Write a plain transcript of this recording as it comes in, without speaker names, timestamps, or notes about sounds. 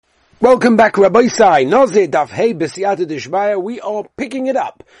Welcome back, Rabbi Sai. Nazir Daf Hey B'Siyata Dishmaya. We are picking it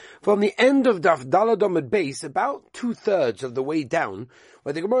up from the end of Daf Dalad Amud Beis, about 2/3 of the way down,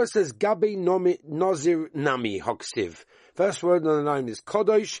 where the Gemara says Gabi Nazir Nami Hoksiv. First word on the line is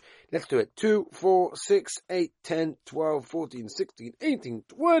Kodosh. Let's do it. 2, 4, 6, 8, 10, 12, 14, 16, 18,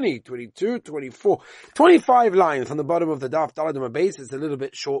 20, 22, 24, 25 lines from the bottom of the Daf Dalad Amud Beis. It's a little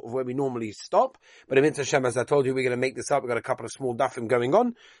bit short of where we normally stop, but in Hashem, as I told you, we're going to make this up. We've got a couple of small dafim going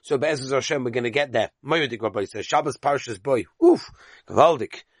on, so Be'ezus Hashem, we're going to get there. Moedik Rabbi says, Shabbos Parshas Boy. Oof,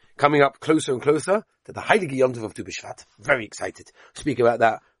 Gavaldik. Coming up closer and closer to the Heilige Yom Tov of Tu B'Shvat. Very excited. Speak about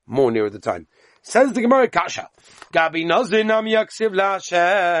that more nearer the time. Says the Gemara Kasha. Gabi Nazir Nam Yaksiv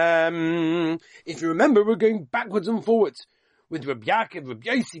Lashem. If you remember, we're going backwards and forwards. With Rabbi Yaakov, Rabbi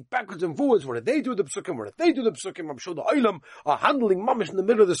Yossi, backwards and forwards. What did they do the psukim? What did they do the psukim? I'm sure the Olam are handling mamish in the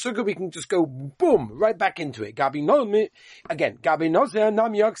middle of the sukkah. We can just go boom, right back into it. Gabi Nazir, again, Gabi Nazir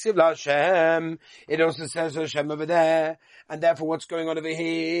Nam Yaksiv Lashem. It also says Hashem over there. And therefore, what's going on over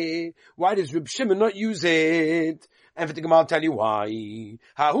here? Why does Reb Shimon not use it? And for the Gemara, I'll tell you why.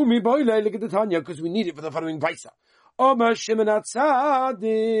 Look at the Tanya, because we need it for the following Vaisa. Omer Shimon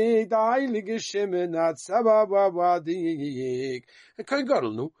Atzadik, the Heilige Shimon Atzadik. Kein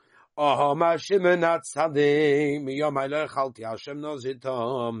Gadol, nu. Omer Shimon Atzadik, miyom ha'ilech halti Hashem Nazir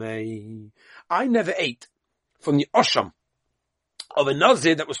Tomei. I never ate from the Osham of a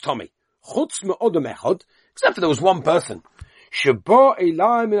Nazir that was Tomei. Chutz me'odom echad, except for there was one person. Sheba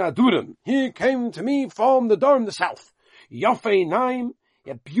Elai min Adurim. He came to me from the Durham, the south. Yafei Naim, he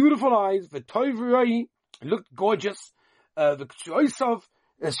had beautiful eyes. V'toivrei, he looked gorgeous. V'ktsuoisav,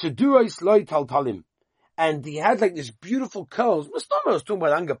 Seduos loy taltalim. And he had like this beautiful curls. Mustama was talking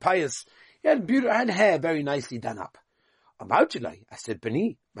about Anga Pius. He had had hair very nicely done up. Amautilai, I said,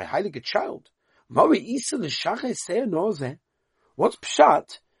 Beni, my heilige child. Mari Isa l'shachet se'er nozeh. What's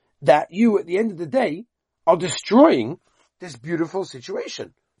pshat that you, at the end of the day, are destroying this beautiful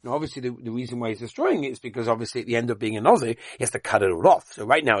situation? Now, obviously, the reason why he's destroying it is because, obviously, at the end of being a Nazir, he has to cut it all off. So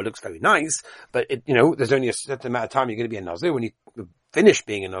right now, it looks very nice, but there's only a certain amount of time you're going to be a Nazir. When you finish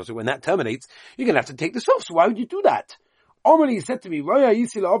being a Nazir, when that terminates, you're going to have to take this off. So why would you do that? Omri said to me,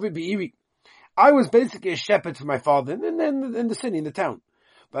 I was basically a shepherd for my father in the city, in the town.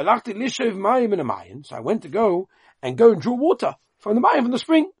 So I went to go and draw water from the Mayim, from the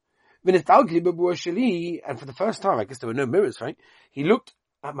spring. And for the first time, I guess there were no mirrors, right? He looked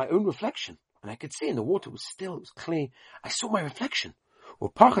at my own reflection, and I could see, and the water was still, it was clear. I saw my reflection.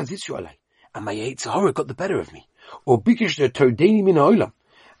 And my Yetzer Hara got the better of me.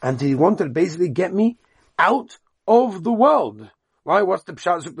 And he wanted to basically get me out of the world. Right? What's the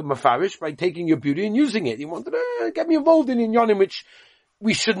pshat the mafarish? By taking your beauty and using it. He wanted to get me involved in inyanim which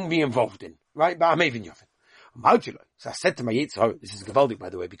we shouldn't be involved in. Right? But I'm even yofen. So I said to my Yetzer Hara, this is Gavaldik, by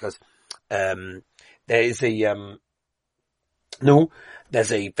the way, because there is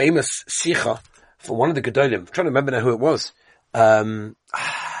there's a famous Sikha from one of the Gedolim. I'm trying to remember now who it was. It'll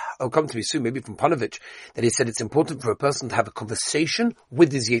come to me soon, maybe from Panovich, that he said it's important for a person to have a conversation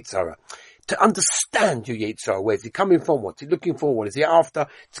with his Yetzer Hara, to understand your Yetzer Hara. Where's he coming from? What's he looking for? What is he after?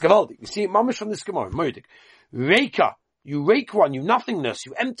 It's Gavaldik. You see it, mamish from this Gemara, Moedik. Reika, you rake one, you nothingness,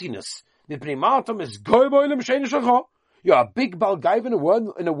 you emptiness. You're a big balgaiv in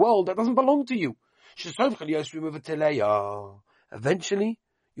a world that doesn't belong to you. Eventually,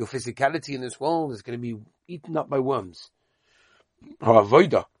 your physicality in this world is going to be eaten up by worms. If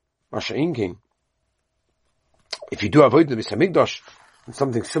you do avoid the Beis Hamikdash, and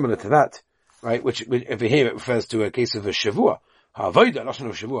something similar to that, right? Which over here it refers to a case of a shavua.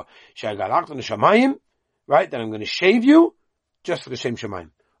 Right? Then I'm going to shave you just for the shem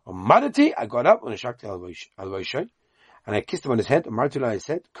shamayim. On Madati, I got up on a shakti al Roshai, and I kissed him on his head. And Martula, I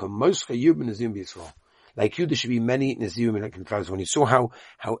said, like you, there should be many Nazirim like in tribes. When he saw how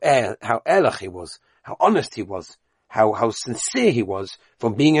erlich he was, how honest he was, how sincere he was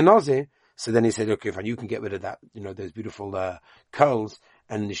from being a Nazir. So then he said, okay, fine, you can get rid of that, those beautiful curls,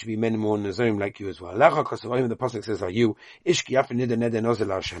 and there should be many more Nazirim like you as well. The pasuk says, are you ishki afin nida neder Nazir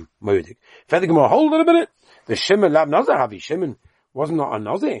Hashem moedik? Further Gemara, hold on a minute. The Shimon lab Nazir havi Shimon was not a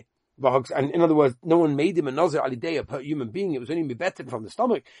Nazir. And in other words, no one made him a Nazir alidei, a human being. It was only bebetten from the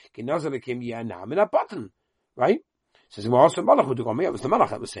stomach. Nazir became yanam in a button. Right? Says, it was the Malach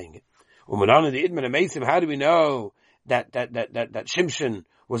that was saying it. How do we know that Shimshon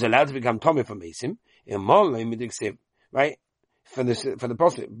was allowed to become Tomei from Mesim? Right? For the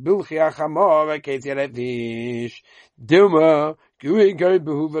prophet,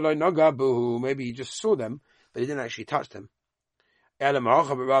 maybe he just saw them, but he didn't actually touch them. But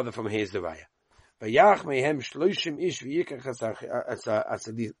rather from here's the raya. Vayach mehem shloshim ish v'yikach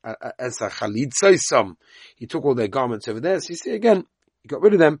as a chalid soisam. He took all their garments over there. So you see again, he got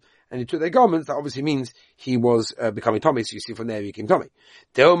rid of them and he took their garments. That obviously means he was becoming Tommy. So you see from there he became Tommy.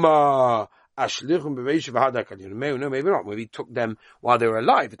 Delma ashlichum b'reishav hadak aliyun. No, maybe not. Maybe he took them while they were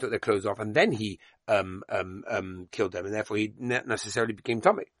alive. He took their clothes off and then he killed them, and therefore he not necessarily became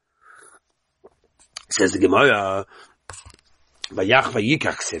Tommy. Says the Gemara. Vayach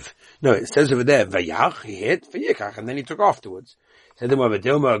vayikach siv. No, it says over there, Vayach, he hit, Vayikach, and then he took afterwards. Said them over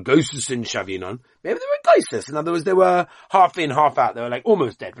Dilma, Gosus and Shavinon. Maybe they were Gosus. In other words, they were half in, half out. They were like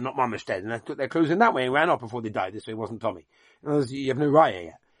almost dead, but not mamish dead. And they took their clothes in that way and ran off before they died. This way it wasn't Tommy. In other words, you have no raya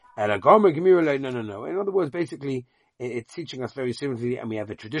yet. And no. In other words, basically, it's teaching us very simply, and we have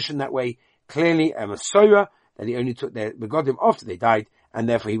a tradition that way. Clearly, a Masorah, that he only took their begodim after they died, and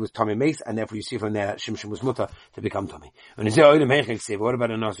therefore he was Tommy Mace, and therefore you see from there that Shimshon was mutter to become Tommy. And he said, what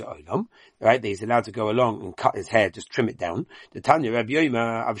about a Nazir Olam? Right, he's allowed to go along and cut his hair, just trim it down. The Tanya, Rabbi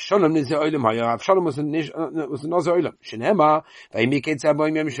Yoima, Avshalom Nazir Olam, Avshalom was a Nazir Olam. Shenema, Vayimiketz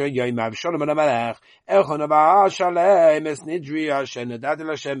Aboim Yom Yoima, Avshalom Anamalech, Elchon Abba Shalem, Es Nidri Hashem, Nadadil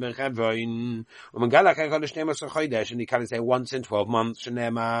Hashem Bechavoin, Umangalach Echon Shnema Sochodesh, and he can say once in 12 months,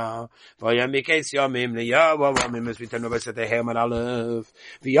 Shenema, Vayimiketz Yomim, Leyawa, Wamim, as we turn over to the Hair Aleph.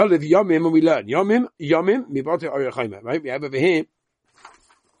 V'yalev yomim, and we learn yomim mibate arechayma. Right? We have over here.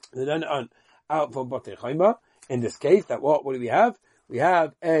 We learn out from Batei Chayma. In this case, that what do we have? We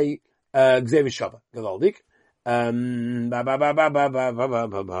have a Gzev Shava Gavaldik. Over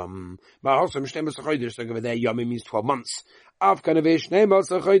there, yomim means 12 months. Afkanavish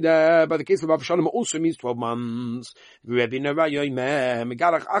neimas achoyde. But the case of Avshalom also means 12 months. Rebbe Narayoyme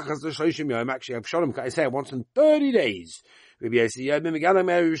Megalach Achas L'Shoshim Yom. Actually, Avshalom I say once in 30 days. Why? She came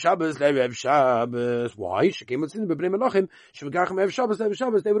out in the Bnei Malachim.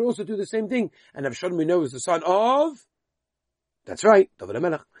 They would also do the same thing. And Avshalom we know is the son of. That's right, David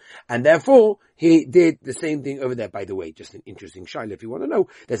HaMelech. And therefore, he did the same thing over there. By the way, just an interesting shaila if you want to know.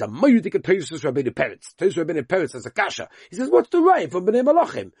 There's a Mayudik Tosus Rabbeinu Peretz. Tosus Rabbeinu Peretz has a kasha. He says, what's the right from Bnei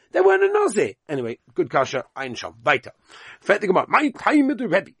Malachim? They weren't a Nazir. Anyway, good kasha, Ein Sham. Weiter. My time with the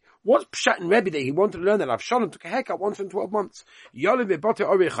Rebbe. What's Pshat and Rebbe that he wanted to learn that Avshalom took a haircut once in 12 months? He learns from the Batei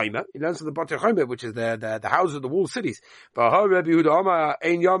Chayma, which is the houses of the walled cities.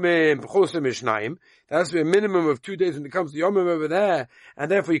 That's a minimum of 2 days when it comes to Yomim over there, and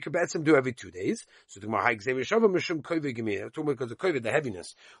therefore you could bet some do every 2 days. So because of COVID, the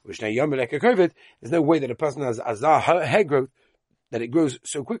heaviness, which now Yomim like a COVID, there's no way that a person has azar hair growth, that it grows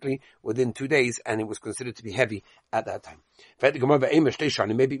so quickly within 2 days, and it was considered to be heavy at that time. Maybe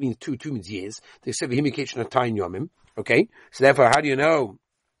it means two means years. They said okay, so therefore, how do you know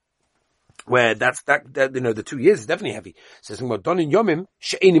where that the 2 years is definitely heavy? So it's about donin yomim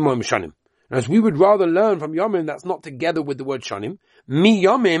she'enim shanim. As we would rather learn from yomim that's not together with the word shanim. Mi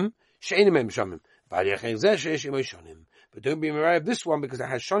yomim she'enim shanim. But don't be aware of this one because it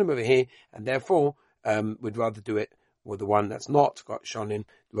has shanim over here, and therefore we'd rather do it with the one that's not got shonin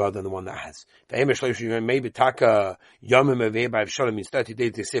rather than the one that has. Maybe taka yomim over here by Avshalom means 30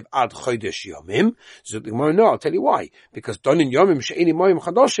 days. They say ad chodesh yomim. So no, I'll tell you why. Because donin yomim she'ein moyim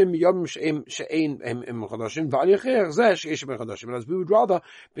chadashim yomim she'ein chadashim v'al yecher zeh she'esh ben chadashim. As we would rather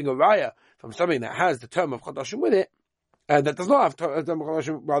bring a raya from something that has the term of chadashim with it, that does not have the term of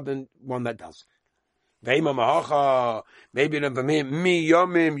chadashim rather than one that does. Maybe then from here, mi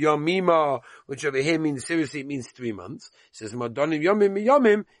yomim yomima, which over here means seriously it means 3 months. It says donim yomim mi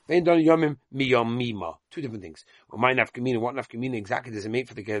yomim, then donim yomim mi yomima. Two different things. Well, my nafkamina, what nafkamina exactly does it make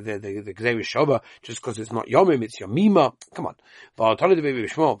for the Gzeir Shava? Just because it's not yomim, it's yomima. Come on. But the baby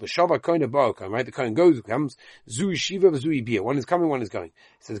Shmuel, the Shava kohen barakam, right? The kohen comes, zui shiva, zui bia. One is coming, one is going.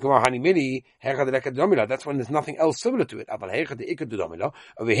 It says, hani mili, hechad lekad domila. That's when there's nothing else similar to it. Aval hechad ikad domila.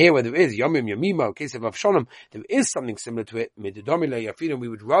 Over here, where there is yomim yomima, case of Avshalom, there is something similar to it. Mid domila yafidim. We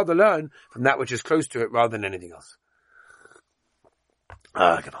would rather learn from that which is close to it rather than anything else.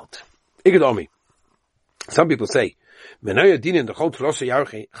 Gewalt. Ikad omi. Some people say, how do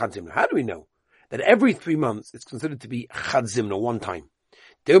we know that every 3 months it's considered to be chadzimna, one time?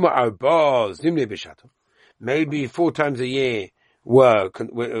 Maybe 4 times a year were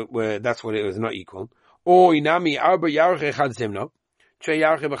that's what it was, not equal. Or inami arba yarche chadzimna, tre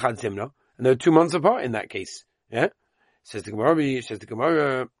yarche b'chadzimna, and they're 2 months apart in that case. Yeah, says the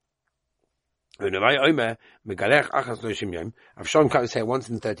Gemara. Avshalom can't say once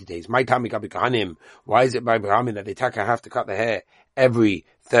in 30 days. My time Why is it by Brahmin that they have to cut the hair every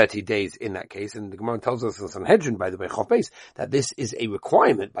 30 days in that case. And the Gemara tells us in Sanhedrin, by the way, Chof Beis, that this is a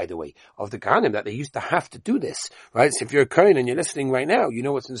requirement, by the way, of the Kohanim, that they used to have to do this, right? So if you're a Kohen and you're listening right now, you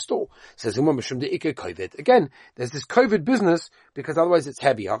know what's in store. It says, again, there's this COVID business, because otherwise it's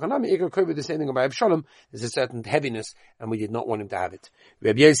heavy. COVID, the same thing about Avshalom, there's a certain heaviness, and we did not want him to have it.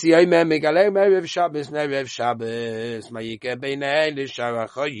 What's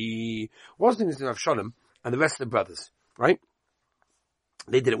the news of Avshalom and the rest of the brothers, right?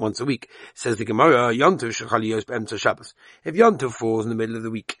 They did it once a week. Says the Gemara, Yontif shechaliyos be'emtza Shabbos. If Yontif falls in the middle of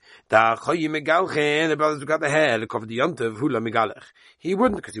the week, the brothers who got the hair, the cover the Yontif, hula megalech. He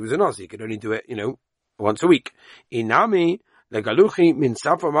wouldn't, because he was a Nazi. He could only do it, once a week. Inami, legaluchi min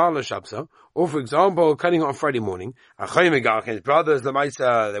safa ma'ala shabsa. Or for example, cutting it on Friday morning. His brothers, the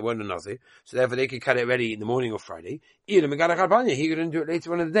Maisa, they weren't a Nazi, so therefore they could cut it ready in the morning of Friday. He couldn't do it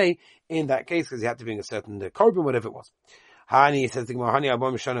later on in the day, in that case, because he had to bring a certain korban, whatever it was. Hani says the Gemara,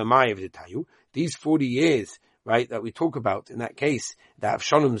 these 40 years, right, that we talk about in that case, that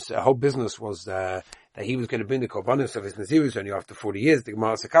Avshalom's whole business was that he was going to bring the korbanos of his Nazirus only after 40 years. The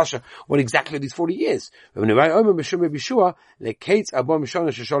Gemara Sakasha, what exactly are these 40 years? Right,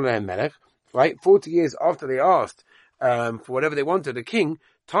 40 years after they asked for whatever they wanted, the king,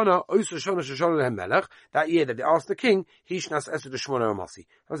 Tana, that year that they asked the king, Hishnas Esed Shmona Amasi.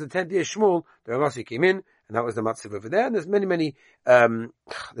 That was the 10th year Shmuel, the Amasi came in, and that was the Matziv over there, and there's many,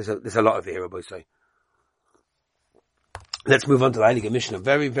 there's a lot of it here, I say. Let's move on to the Heilige Mishnah.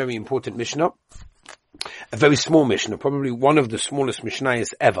 Very, very important Mishnah. A very small Mishnah, probably one of the smallest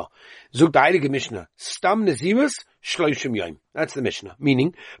Mishnayos ever. Zug the Heilige Mishnah, Stam Nazirus Shloshim Yom. That's the Mishnah.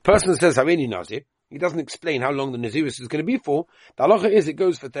 Meaning, person says, Hareini Nazir, he doesn't explain how long the Nazirus is going to be for. The halacha is it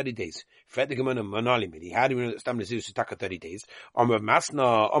goes for 30 days. How do we know that Stam Nazirus is 30 days? Amar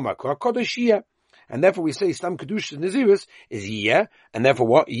Masna, Amar Kodashiyah. And therefore we say Stam Kedusha Nazirus is year, and therefore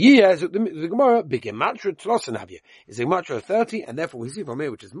what? Year is the Gemara, big Gematra Tlosanavia. Is a Gematra of 30, and therefore we see from here,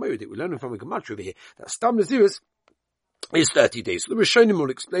 which is Moed, we're learning from a Gematra over here, that Stam Nazirus is 30 days. So the Rishonim will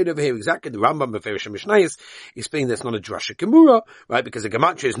explain over here exactly the Rambam Beferish Mishnayos explaining that's not a Drasha Gemura, right? Because a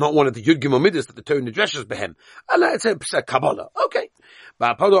Gematria is not one of the Yud Gimel Midas that the Torah addresses behem. And it's a Kabbalah. Okay.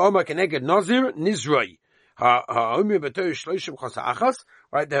 But Pado Omar Keneged Nazir Nizroi. Right,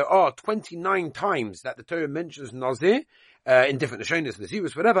 there are 29 times that the Torah mentions Nazir, in different Lashonis,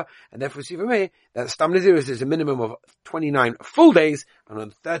 Nazirus, whatever, and therefore we see from here that Stam Nazirus is a minimum of 29 full days, and on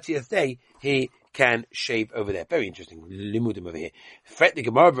the 30th day, he can shave over there. Very interesting. Limudim over here. Fret the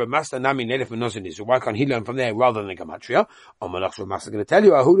Gemara of Master Nami Nelef Nazir. So why can't he learn from there rather than the Gematria? Omalach Rav Master going to tell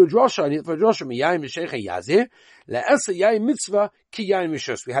you, Ahulu Drosha, and for Drosha, Miyayim Sheikh Yazir, Le'esa Yayim Mitzvah, Ki Yayim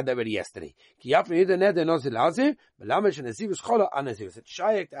Mishos. We had that already yesterday. Ki Yafne Yida Neder Nazir Lazir, Melamish and Nazirus Chola and Nazirus. It's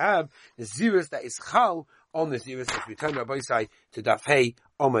Shaykh to have Nazirus that is Chal on Nazirus. As we turn our both side to Daf Hey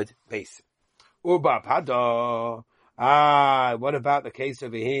Omid Base. Uba Pada. What about the case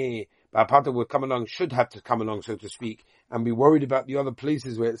over here? Bapata would come along, should have to come along, so to speak, and be worried about the other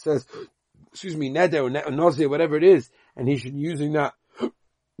places where it says, Neder or Nazir, whatever it is, and he should be using that, for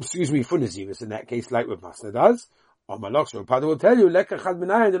Nazirus in that case, like what Master does. Bapata will tell you,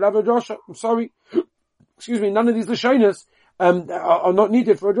 I'm sorry, none of these Lashonas are not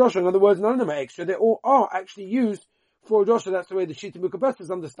needed for a drosha. In other words, none of them are extra. They all are actually used for a drosha. That's the way the Shita Mukabestas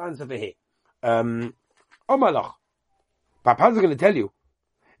understands over here. Bapata is going to tell you,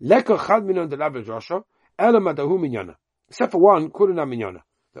 except for one, Kuruna Minyana.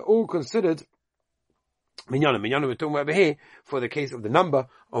 They're all considered Minyana. Minyana we're talking about over here for the case of the number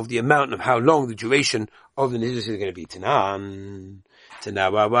of the amount of how long the duration of the Nizrus is going to be. Tanan.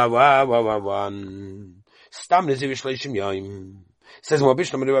 Stam Nizrus Shleishim Yom. Says more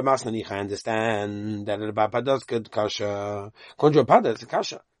Bishlam do a Masnani, I understand that the Bapadas good kasha. Konjo Pada, it's a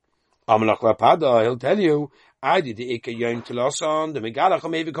kasha. Amalach Pada, he'll tell you, I did the Ika Yom Tiloson, the Megalach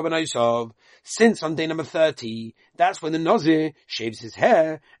Mevi Kobanayisov. Since on day number 30, that's when the Nazir shaves his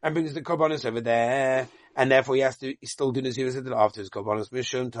hair and brings the Kobanis over there. And therefore he has to still do Nazirus until after his Kobanis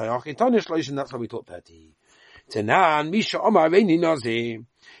mission. Tayachi Tonish Lotion, that's why we taught 30. Tanan, Misha Omar Reini Nazir.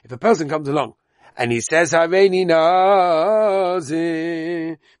 If a person comes along and he says, Hareini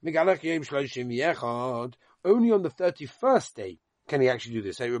Nazir, Megalach Yom Shloshim Yechad, only on the 31st day can he actually do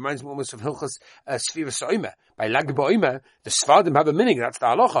this. So it reminds me almost of Hilchas Sfira Soimer. By Lag Ba'omer, the Sfardim have a meaning, that's the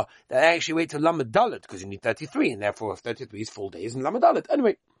halacha. They actually wait till Lamed Dalet, because you need 33, and therefore 33 is full days in Lamed Dalet.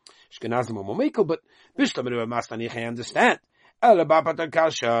 Anyway, Shkenazim or Momekel, but Bishlam and Mastani, I understand.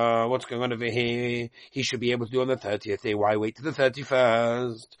 Kasha, what's going on over here? He should be able to do on the 30th day. Why wait to the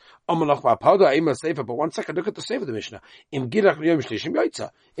 31st? But 1 second, look at the save of the Mishnah. If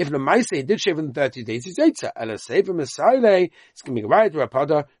the Maisei did shave in 30 days, he's Yaitza. It's going to be right,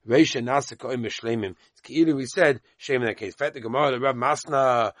 Rapada, Reisha Nasaka Mishlemim. It's Ki'ilu, we said, shame in that case. Fet the Gemara, the Rab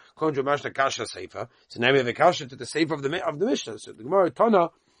Masna, Konjo Mashna Kasha Sefer. So now we have a Kasha to the Sefer of the Mishnah. So the Gemara,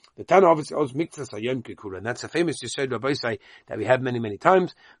 the Tana obviously owes Miktsas Hayom Kekula, and that's a famous Yisod Rabbi say that we have many, many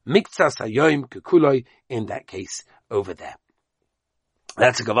times. Miktsas Hayom Kekuloi in that case over there.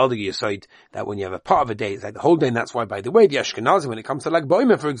 That's a Gavaldige Yisod, that when you have a part of a day, it's like the whole day, and that's why, by the way, the Ashkenazi, when it comes to Lag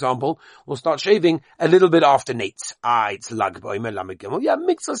Boimer, for example, will start shaving a little bit after Nates. It's Lag Boimer, Lamed Gimel. Yeah,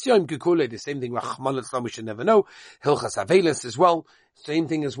 Miktsas Hayom Kekula, the same thing, Rachman Islam, we should never know. Hilchas Avelis as well. Same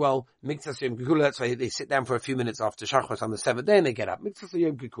thing as well. Miktsas Yom Kekula, that's why they sit down for a few minutes after Shachos on the 7th day and they get up. Miktsas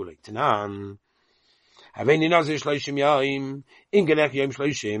Yom Kekula. Tanan. Haveni Nazir Shloshim Yaim. Ingelech Yom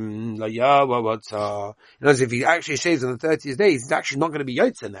Shloshim. La Yawa Watsa. If he actually shaves on the 30th day, he's actually not going to be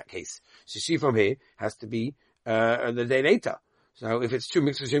Yotza in that case. So you see from here, has to be, the day later. So if it's two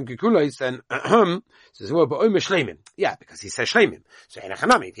Miktsas Yom Kekulos, then, says, well, but Omer Shleimim. Yeah, because he says Shleimim. So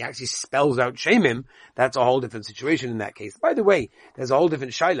Enachanami, if he actually spells out Shleimim, that's a whole different situation in that case. By the way, there's a whole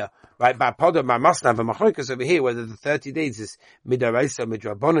different Shaila, right? By Poda, by Masnav, and Machlokas over here, whether the 30 days is Midaraisa,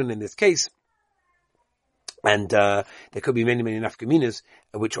 Midrabanan in this case. And there could be many, many nafkaminas,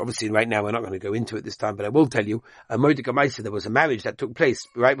 which obviously right now we're not going to go into it this time, but I will tell you, a Moedika Maisa, there was a marriage that took place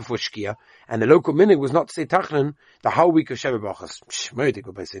right before Shkia, and the local minig was not to say Tachlan the whole week of Sheva Brachas.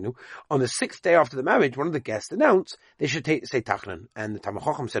 On the 6th day after the marriage, one of the guests announced they should say Tachlan, and the Talmid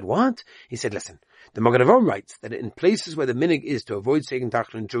Chacham said, what? He said, listen, the Magen Avraham writes that in places where the minig is to avoid saying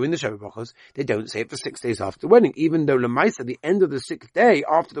Tachlan during the Sheva Brachas, they don't say it for 6 days after the wedding, even though Lamaisa, the end of the 6th day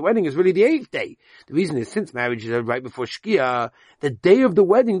after the wedding, is really the 8th day. The reason is, since marriage is right before Shkia, the day of the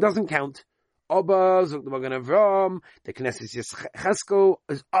wedding doesn't count. Oba, Zok the Magen Avraham, the Knesset Chesko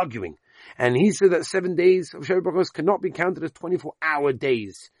is arguing. And he said that 7 days of Sheva Brachos cannot be counted as 24-hour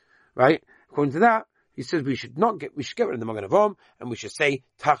days. Right? According to that, he says we should get rid of the Magen Avraham, and we should say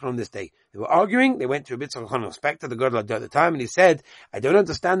Tachlan on this day. They were arguing, they went to a bit of Spector, the Gadol at the time, and he said, I don't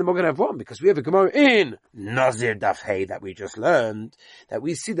understand the Magen Avraham, because we have a Gemara in Nazir Daf Hey that we just learned, that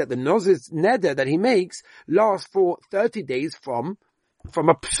we see that the Nazir's neder that he makes lasts for 30 days from a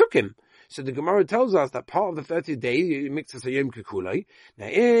psukim. So the Gemara tells us that part of the 30 days mixes a Yom Kekulai. Now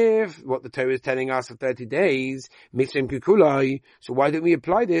if what the Torah is telling us for 30 days mixes Yom Kekulai, so why don't we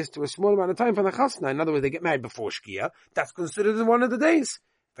apply this to a small amount of time for the Chasna? In other words, they get married before Shkia. That's considered as one of the days.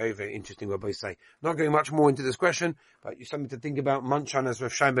 Very, very interesting what both say. Not going much more into this question, but it's something to think about. Manchan, as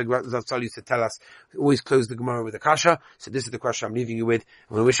Rav Sheinberg Zatzal used to tell us, always close the Gemara with a kasha. So this is the question I'm leaving you with.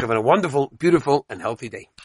 I want to wish you a wonderful, beautiful, and healthy day.